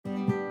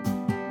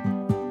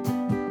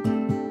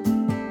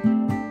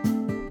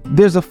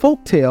There's a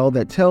folk tale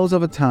that tells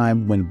of a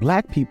time when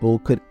black people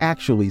could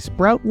actually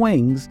sprout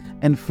wings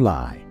and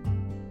fly.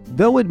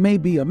 Though it may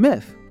be a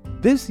myth,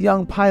 this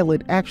young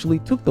pilot actually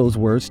took those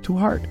words to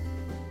heart.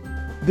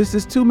 This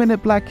is 2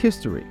 Minute Black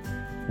History,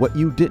 what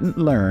you didn't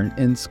learn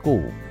in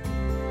school.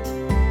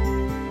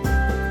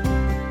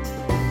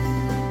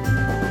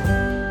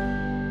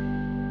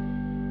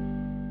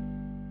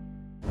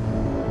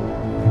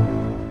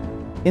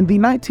 In the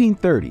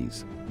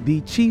 1930s,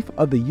 the chief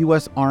of the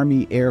U.S.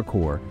 Army Air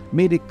Corps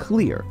made it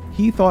clear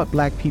he thought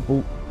black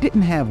people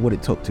didn't have what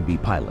it took to be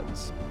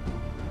pilots.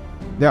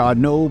 There are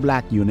no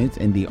black units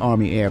in the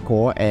Army Air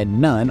Corps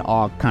and none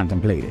are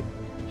contemplated,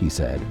 he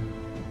said.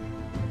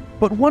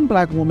 But one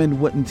black woman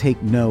wouldn't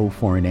take no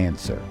for an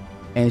answer,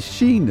 and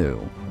she knew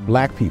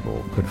black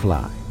people could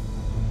fly.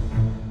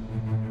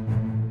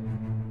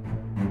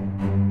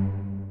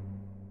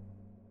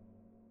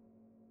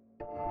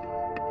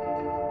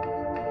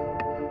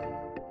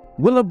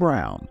 Willa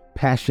Brown,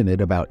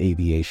 passionate about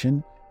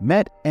aviation,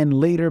 met and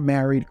later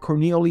married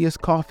Cornelius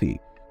Coffey,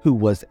 who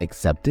was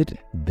accepted,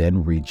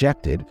 then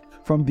rejected,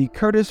 from the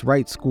Curtis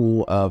Wright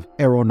School of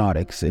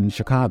Aeronautics in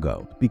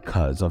Chicago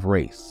because of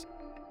race.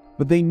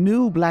 But they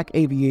knew black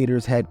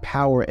aviators had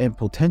power and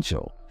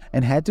potential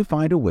and had to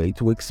find a way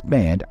to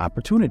expand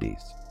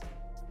opportunities.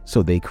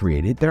 So they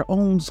created their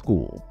own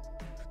school.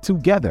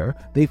 Together,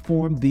 they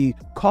formed the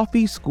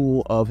Coffey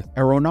School of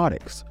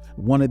Aeronautics,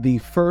 one of the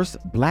first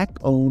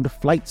black-owned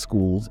flight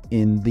schools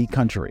in the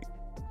country.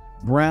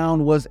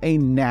 Brown was a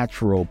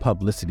natural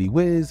publicity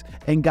whiz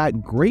and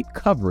got great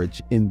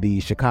coverage in the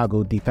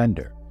Chicago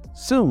Defender.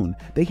 Soon,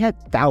 they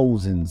had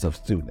thousands of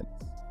students.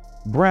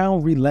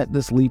 Brown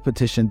relentlessly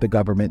petitioned the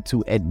government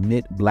to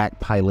admit black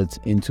pilots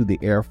into the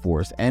Air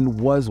Force and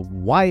was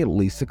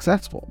wildly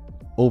successful.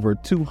 Over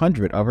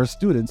 200 of her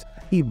students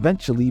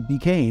eventually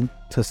became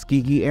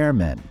Tuskegee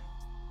Airmen.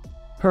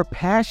 Her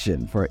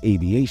passion for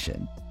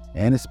aviation,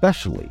 and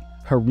especially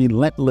her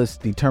relentless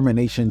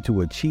determination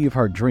to achieve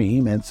her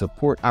dream and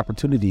support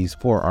opportunities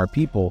for our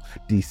people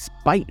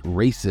despite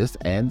racist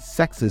and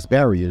sexist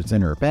barriers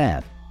in her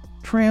path,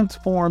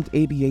 transformed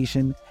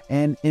aviation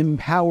and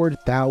empowered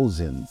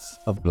thousands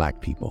of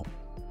black people.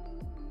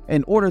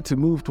 In order to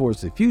move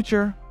towards the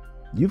future,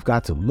 you've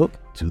got to look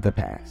to the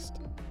past.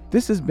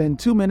 This has been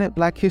 2 Minute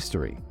Black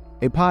History,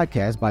 a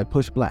podcast by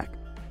Push Black.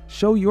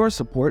 Show your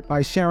support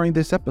by sharing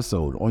this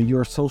episode on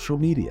your social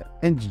media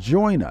and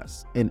join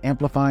us in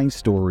amplifying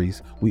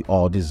stories we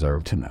all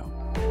deserve to know.